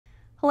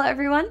Hello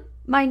everyone,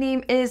 my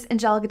name is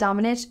Angelica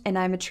Dominich and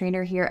I'm a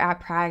trainer here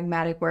at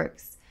Pragmatic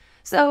Works.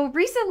 So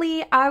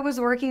recently I was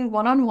working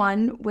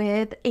one-on-one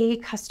with a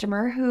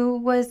customer who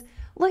was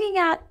looking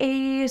at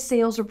a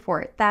sales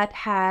report that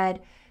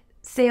had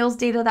sales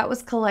data that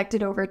was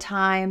collected over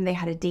time. They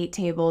had a date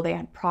table, they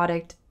had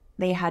product,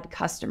 they had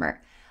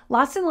customer.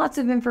 Lots and lots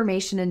of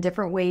information and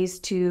different ways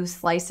to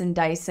slice and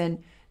dice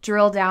and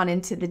drill down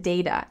into the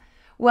data.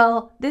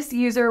 Well, this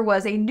user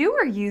was a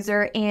newer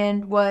user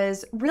and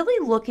was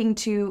really looking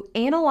to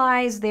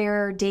analyze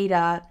their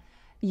data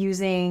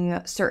using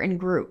certain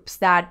groups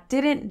that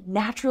didn't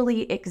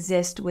naturally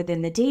exist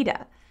within the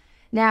data.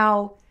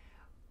 Now,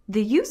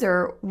 the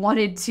user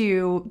wanted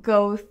to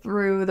go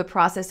through the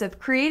process of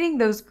creating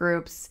those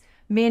groups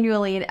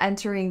manually and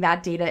entering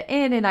that data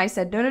in, and I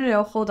said,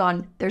 no, hold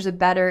on. There's a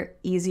better,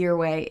 easier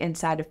way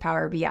inside of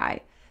Power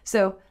BI.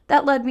 So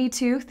that led me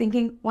to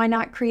thinking, why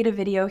not create a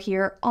video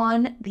here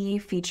on the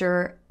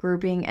feature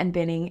grouping and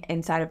binning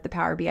inside of the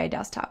Power BI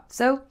desktop.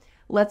 So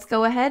let's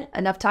go ahead,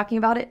 enough talking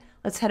about it.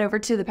 Let's head over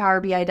to the Power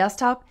BI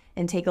desktop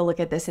and take a look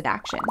at this in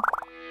action.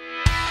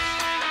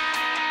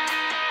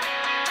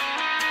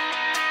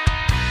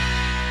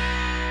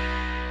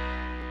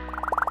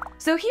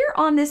 So here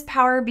on this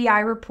Power BI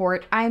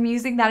report, I'm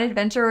using that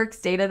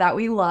AdventureWorks data that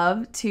we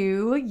love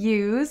to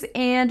use.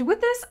 And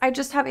with this, I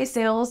just have a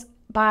sales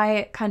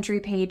by country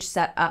page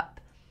set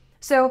up.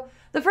 So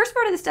the first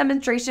part of this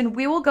demonstration,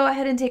 we will go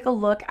ahead and take a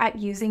look at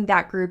using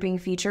that grouping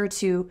feature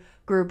to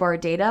group our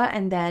data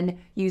and then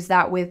use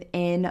that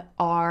within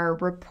our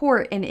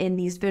report and in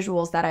these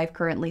visuals that I've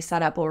currently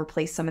set up will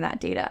replace some of that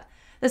data.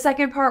 The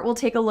second part, we'll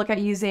take a look at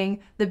using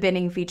the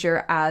binning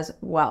feature as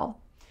well.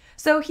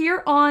 So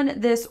here on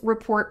this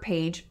report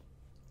page,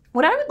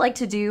 what I would like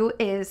to do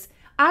is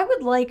I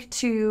would like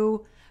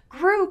to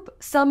group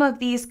some of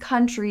these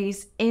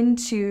countries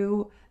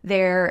into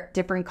their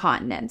different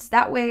continents.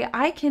 That way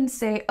I can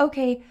say,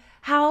 okay,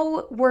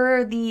 how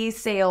were the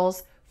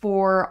sales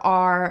for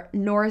our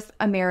North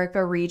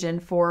America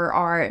region, for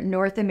our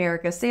North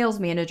America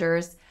sales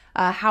managers?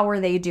 How are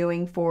they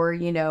doing for,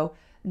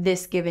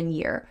 this given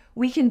year?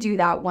 We can do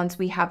that once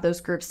we have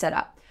those groups set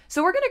up.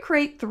 So we're going to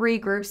create 3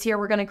 groups here.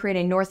 We're going to create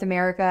a North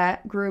America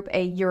group,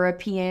 a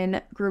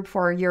European group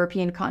for our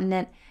European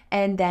continent,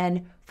 and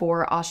then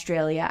for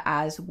Australia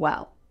as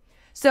well.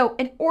 So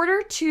in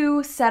order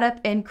to set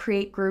up and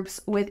create groups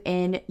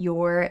within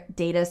your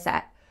data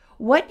set,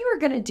 what you are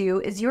going to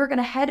do is you are going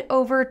to head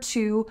over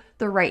to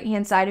the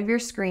right-hand side of your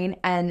screen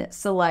and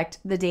select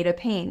the data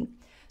pane.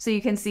 So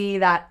you can see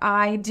that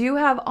I do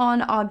have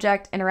on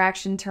object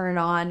interaction turned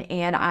on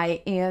and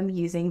I am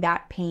using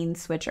that pane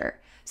switcher.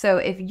 So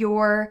if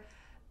your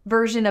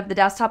version of the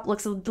desktop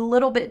looks a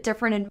little bit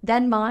different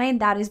than mine,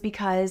 that is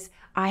because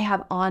I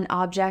have on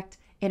object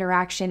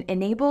interaction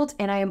enabled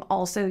and I am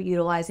also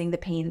utilizing the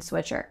pane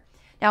switcher.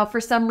 Now,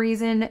 for some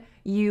reason,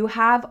 you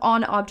have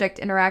on object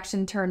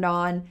interaction turned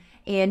on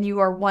and you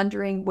are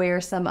wondering where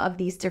some of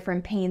these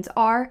different panes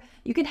are,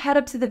 you can head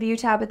up to the view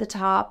tab at the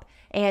top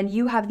and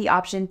you have the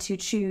option to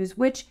choose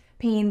which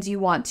panes you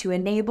want to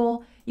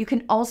enable. You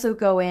can also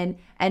go in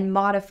and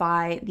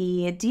modify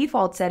the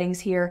default settings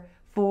here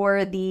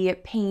for the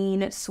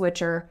pane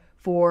switcher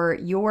for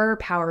your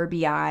Power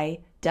BI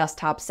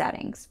desktop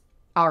settings.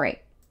 All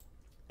right.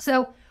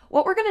 So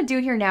what we're going to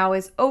do here now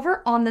is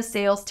over on the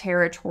sales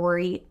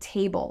territory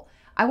table,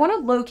 I want to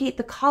locate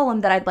the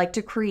column that I'd like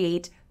to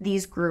create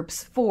these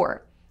groups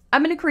for.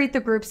 I'm going to create the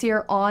groups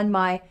here on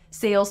my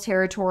sales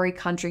territory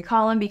country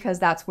column because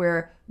that's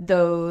where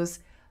those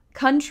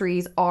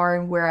countries are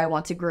and where I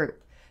want to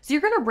group. So you're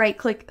going to right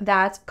click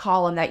that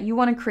column that you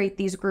want to create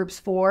these groups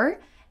for,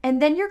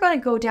 and then you're going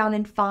to go down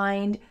and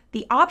find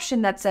the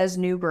option that says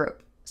new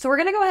group. So we're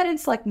going to go ahead and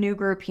select new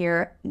group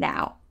here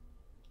now.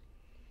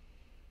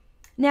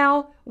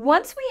 Now,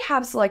 once we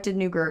have selected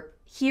new group,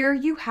 here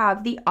you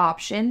have the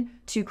option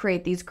to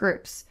create these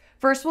groups.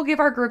 First, we'll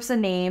give our groups a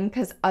name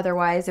because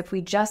otherwise, if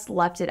we just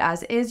left it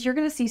as is, you're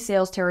going to see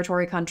sales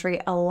territory country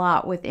a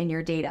lot within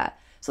your data.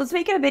 So let's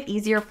make it a bit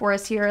easier for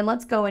us here and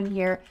let's go in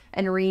here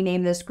and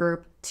rename this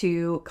group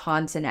to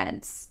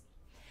continents.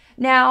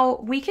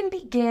 Now, we can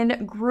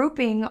begin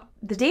grouping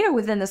the data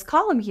within this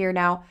column here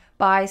now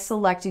by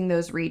selecting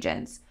those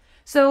regions.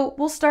 So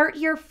we'll start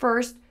here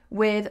first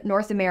with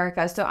North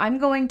America. So I'm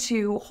going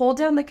to hold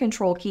down the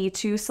control key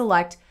to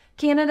select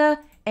Canada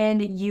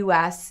and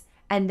US,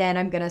 and then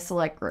I'm going to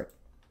select group.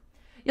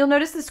 You'll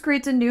notice this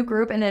creates a new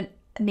group and it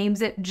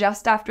names it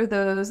just after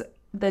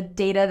the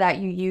data that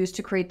you use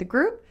to create the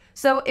group.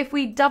 So if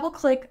we double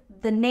click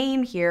the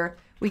name here,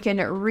 we can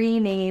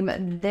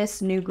rename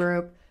this new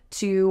group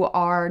to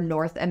our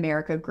North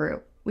America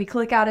group. We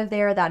click out of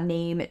there, that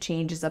name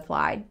change is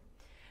applied.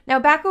 Now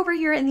back over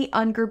here in the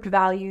ungrouped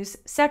values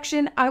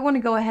section, I want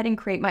to go ahead and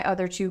create my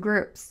other 2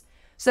 groups.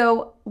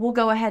 So we'll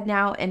go ahead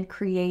now and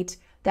create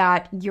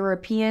that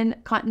European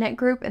continent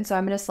group. And so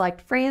I'm going to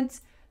select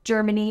France,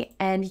 Germany,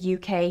 and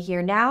UK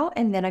here now,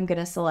 and then I'm going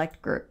to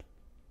select group.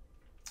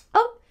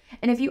 Oh,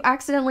 and if you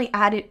accidentally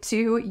add it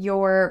to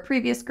your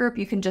previous group,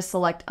 you can just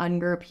select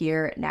ungroup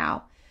here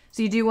now.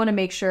 So you do want to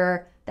make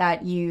sure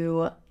that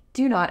you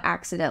do not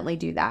accidentally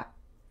do that.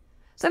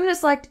 So I'm going to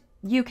select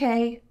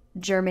UK,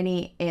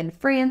 Germany, and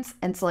France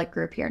and select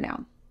group here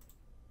now.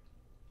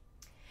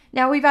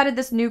 Now we've added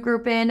this new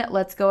group in.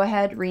 Let's go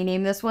ahead,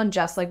 rename this one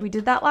just like we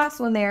did that last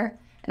one there.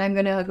 And I'm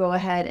going to go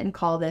ahead and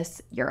call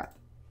this Europe.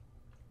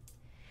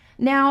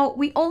 Now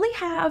we only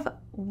have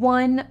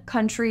one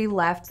country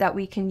left that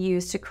we can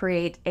use to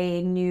create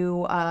a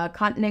new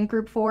continent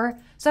group for.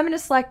 So I'm going to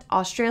select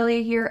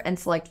Australia here and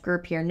select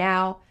group here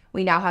now.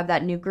 We now have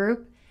that new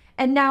group.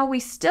 And now we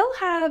still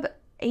have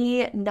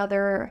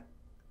another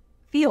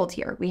field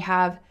here. We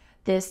have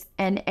this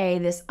NA,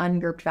 this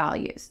ungrouped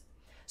values.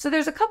 So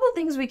there's a couple of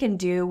things we can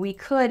do. We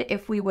could,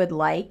 if we would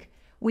like,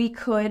 we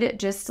could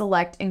just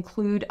select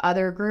include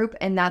other group,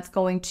 and that's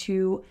going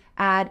to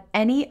add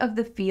any of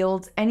the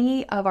fields,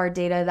 any of our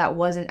data that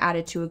wasn't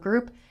added to a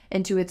group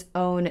into its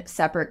own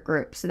separate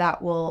group. So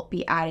that will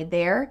be added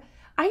there.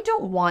 I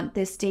don't want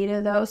this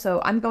data though,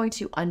 so I'm going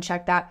to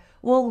uncheck that.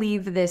 We'll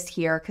leave this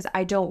here because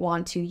I don't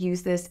want to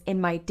use this in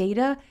my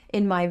data,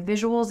 in my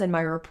visuals, in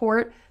my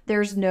report.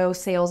 There's no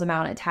sales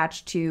amount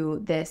attached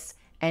to this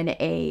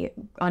NA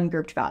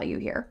ungrouped value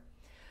here.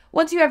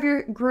 Once you have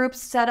your groups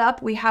set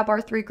up, we have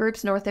our three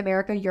groups, North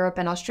America, Europe,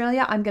 and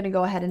Australia. I'm going to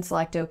go ahead and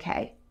select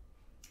OK.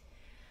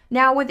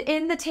 Now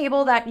within the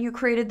table that you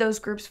created those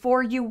groups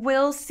for, you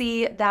will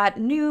see that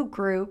new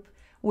group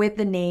with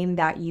the name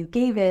that you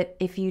gave it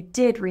if you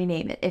did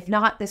rename it. If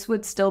not, this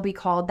would still be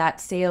called that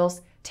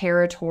sales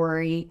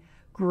territory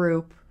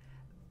group,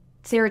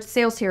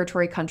 sales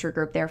territory country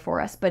group there for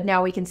us. But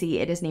now we can see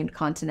it is named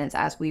continents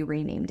as we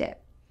renamed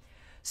it.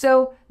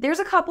 So there's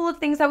a couple of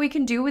things that we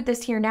can do with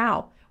this here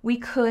now. We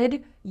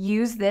could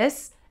use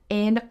this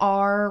in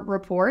our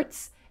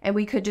reports, and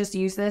we could just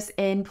use this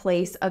in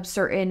place of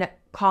certain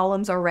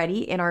columns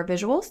already in our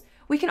visuals.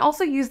 We can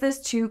also use this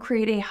to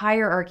create a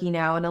hierarchy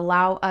now and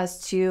allow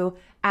us to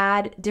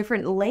add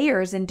different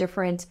layers in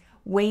different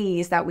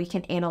ways that we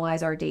can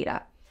analyze our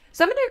data.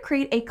 So I'm going to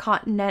create a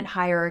continent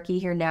hierarchy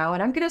here now,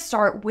 and I'm going to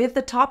start with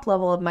the top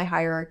level of my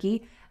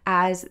hierarchy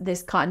as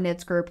this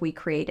continents group we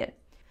created.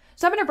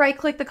 So I'm going to right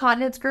click the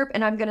continents group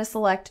and I'm going to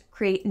select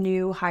create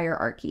new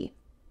hierarchy.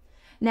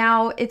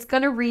 Now it's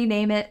going to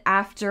rename it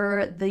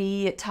after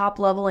the top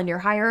level in your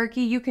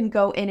hierarchy. You can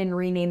go in and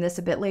rename this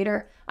a bit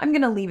later. I'm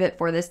going to leave it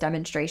for this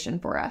demonstration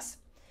for us.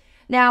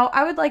 Now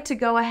I would like to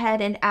go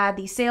ahead and add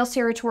the sales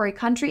territory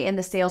country and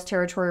the sales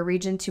territory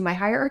region to my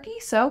hierarchy.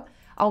 So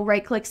I'll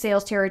right click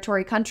sales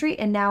territory country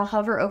and now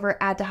hover over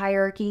add to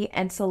hierarchy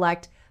and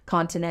select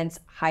continents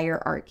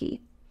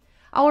hierarchy.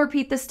 I'll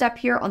repeat this step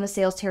here on the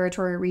sales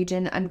territory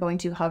region. I'm going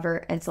to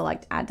hover and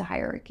select add to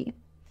hierarchy.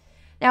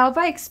 Now, if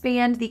I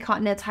expand the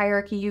continents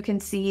hierarchy, you can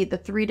see the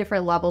three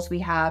different levels we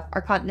have: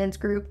 our continents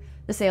group,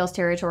 the sales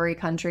territory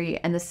country,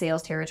 and the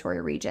sales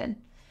territory region.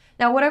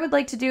 Now, what I would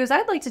like to do is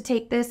I'd like to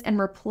take this and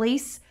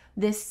replace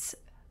this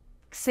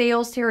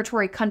sales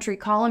territory country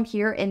column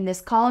here in this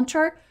column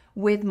chart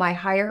with my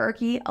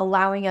hierarchy,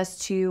 allowing us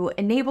to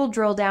enable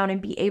drill down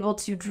and be able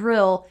to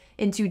drill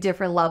into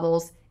different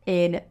levels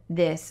in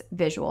this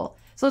visual.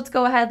 So let's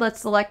go ahead,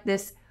 let's select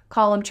this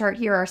column chart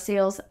here, our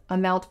sales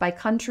amount by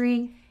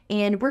country,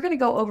 and we're going to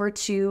go over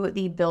to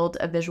the build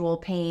a visual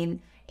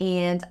pane,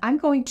 and I'm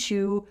going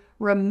to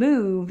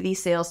remove the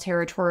sales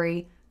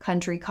territory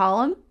country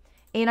column,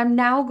 and I'm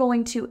now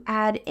going to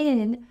add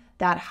in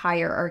that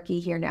hierarchy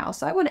here now.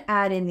 So I want to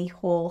add in the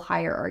whole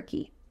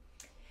hierarchy.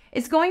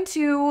 It's going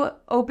to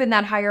open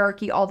that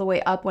hierarchy all the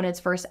way up when it's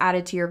first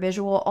added to your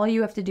visual. All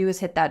you have to do is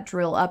hit that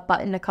drill up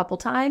button a couple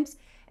times,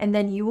 and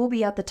then you will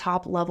be at the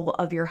top level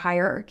of your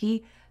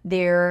hierarchy.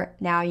 There,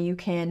 now you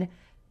can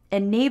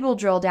enable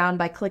drill down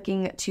by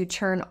clicking to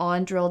turn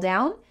on drill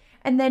down,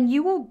 and then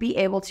you will be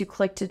able to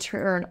click to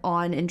turn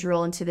on and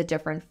drill into the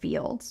different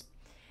fields.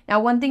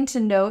 Now, one thing to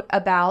note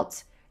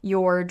about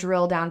your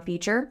drill down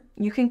feature,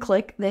 you can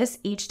click this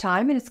each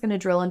time and it's going to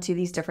drill into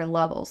these different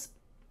levels.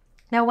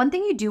 Now, one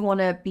thing you do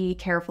want to be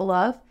careful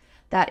of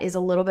that is a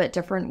little bit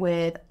different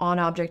with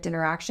on-object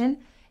interaction.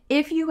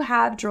 If you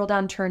have drill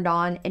down turned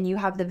on and you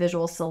have the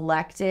visual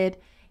selected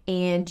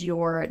and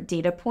your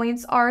data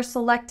points are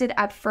selected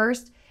at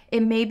first,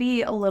 it may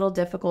be a little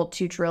difficult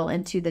to drill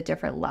into the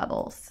different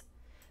levels.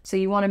 So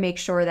you want to make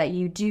sure that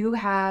you do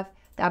have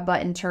that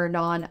button turned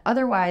on.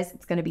 Otherwise,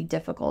 it's going to be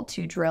difficult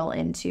to drill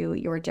into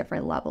your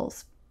different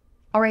levels.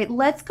 All right,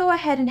 let's go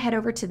ahead and head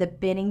over to the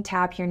binning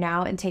tab here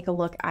now and take a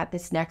look at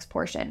this next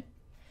portion.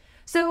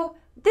 So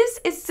this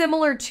is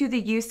similar to the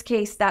use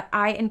case that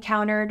I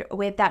encountered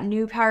with that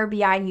new Power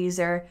BI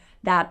user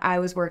that I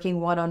was working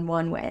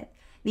one-on-one with.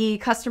 The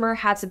customer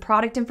had some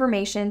product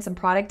information, some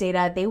product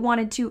data they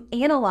wanted to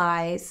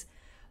analyze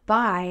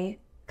by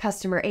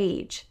customer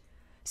age.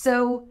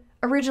 So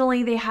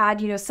originally they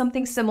had,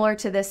 something similar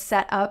to this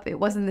set up. It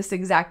wasn't this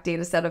exact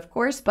data set, of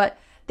course, but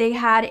they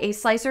had a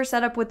slicer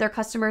set up with their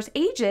customers'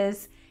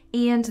 ages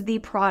and the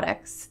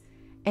products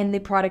and the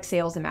product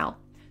sales amount.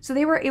 So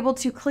they were able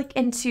to click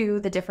into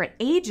the different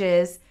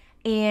ages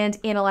and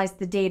analyze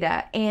the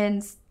data.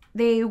 And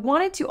they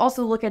wanted to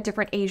also look at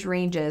different age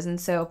ranges. And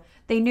so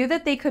they knew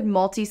that they could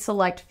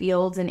multi-select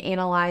fields and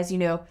analyze,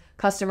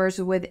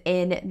 customers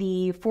within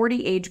the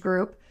 40 age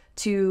group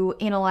to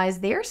analyze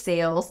their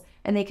sales,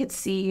 and they could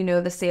see,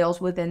 the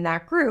sales within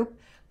that group.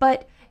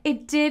 But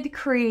it did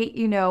create,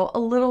 a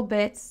little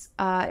bit,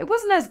 it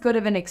wasn't as good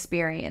of an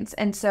experience.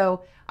 And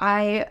so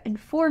I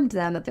informed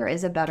them that there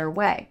is a better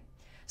way.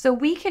 So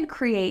we can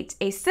create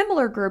a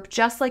similar group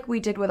just like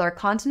we did with our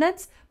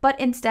continents, but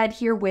instead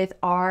here with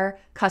our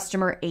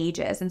customer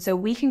ages. And so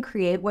we can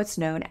create what's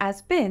known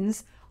as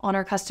bins on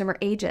our customer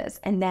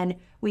ages. And then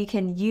we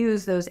can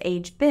use those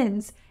age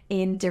bins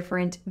in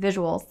different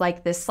visuals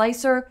like this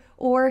slicer,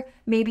 or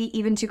maybe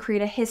even to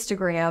create a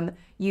histogram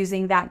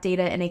using that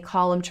data in a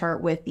column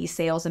chart with the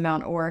sales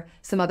amount or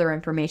some other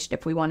information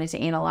if we wanted to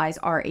analyze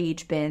our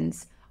age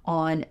bins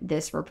on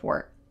this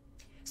report.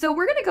 So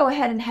we're going to go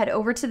ahead and head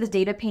over to the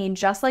data pane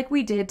just like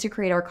we did to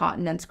create our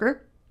continents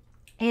group.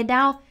 And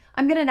now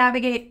I'm going to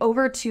navigate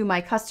over to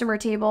my customer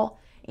table,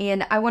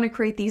 and I want to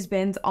create these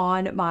bins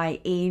on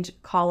my age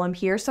column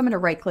here. So I'm going to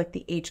right click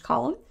the age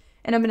column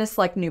and I'm going to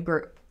select new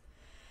group.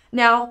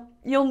 Now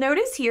you'll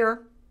notice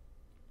here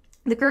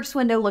the groups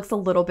window looks a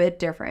little bit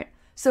different.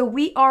 So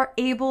we are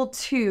able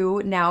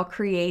to now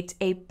create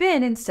a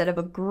bin instead of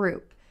a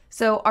group.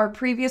 So our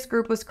previous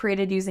group was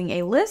created using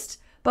a list,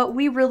 but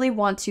we really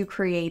want to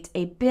create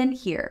a bin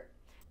here.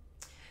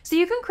 So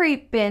you can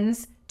create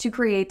bins to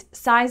create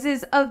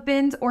sizes of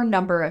bins or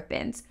number of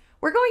bins.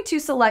 We're going to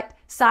select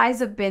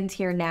size of bins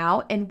here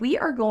now, and we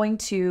are going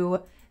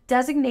to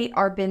designate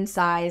our bin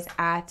size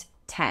at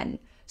 10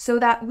 so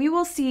that we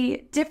will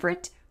see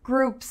different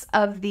groups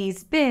of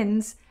these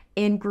bins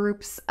in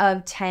groups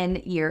of 10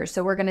 years.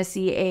 So we're going to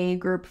see a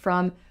group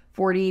from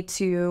 40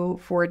 to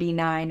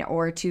 49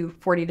 or to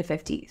 40 to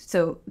 50.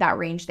 So that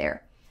range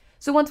there.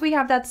 So once we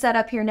have that set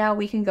up here now,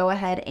 we can go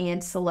ahead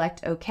and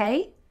select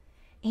OK.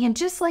 And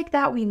just like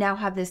that, we now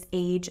have this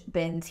age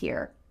bins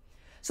here.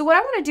 So what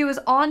I want to do is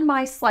on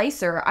my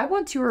slicer, I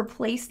want to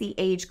replace the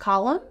age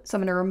column. So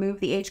I'm going to remove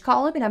the age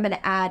column and I'm going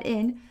to add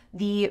in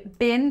the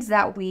bins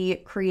that we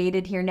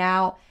created here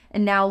now.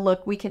 And now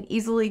look, we can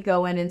easily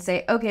go in and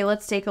say, okay,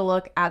 let's take a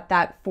look at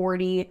that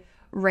 40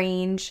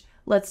 range.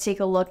 Let's take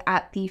a look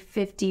at the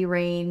 50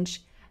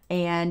 range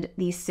and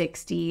the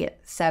 60,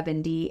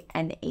 70,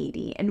 and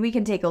 80. And we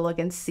can take a look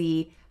and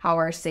see how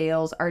our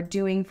sales are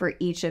doing for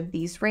each of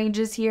these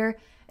ranges here.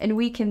 And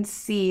we can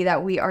see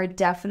that we are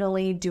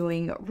definitely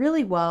doing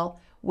really well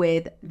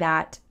with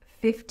that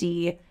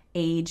 50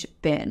 age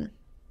bin.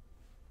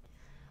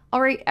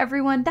 All right,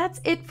 everyone, that's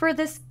it for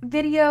this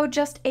video.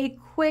 Just a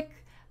quick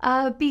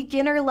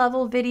beginner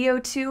level video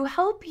to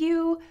help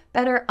you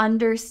better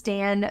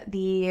understand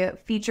the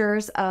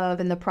features of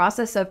and the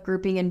process of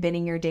grouping and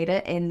binning your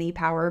data in the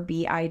Power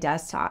BI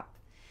desktop.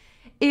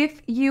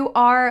 If you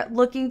are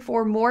looking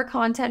for more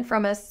content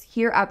from us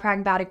here at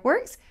Pragmatic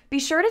Works, be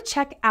sure to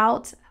check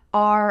out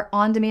our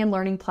on-demand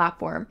learning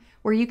platform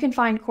where you can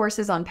find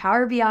courses on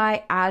Power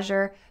BI,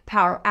 Azure,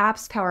 Power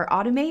Apps, Power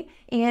Automate,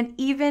 and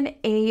even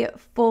a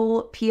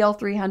full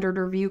PL300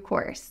 review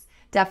course.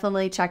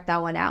 Definitely check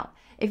that one out.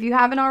 If you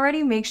haven't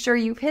already, make sure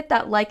you've hit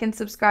that like and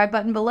subscribe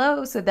button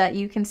below so that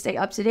you can stay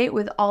up to date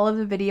with all of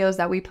the videos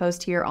that we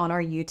post here on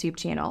our YouTube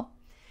channel.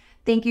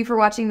 Thank you for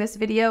watching this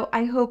video.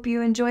 I hope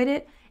you enjoyed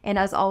it. And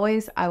as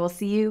always, I will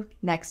see you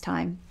next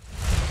time.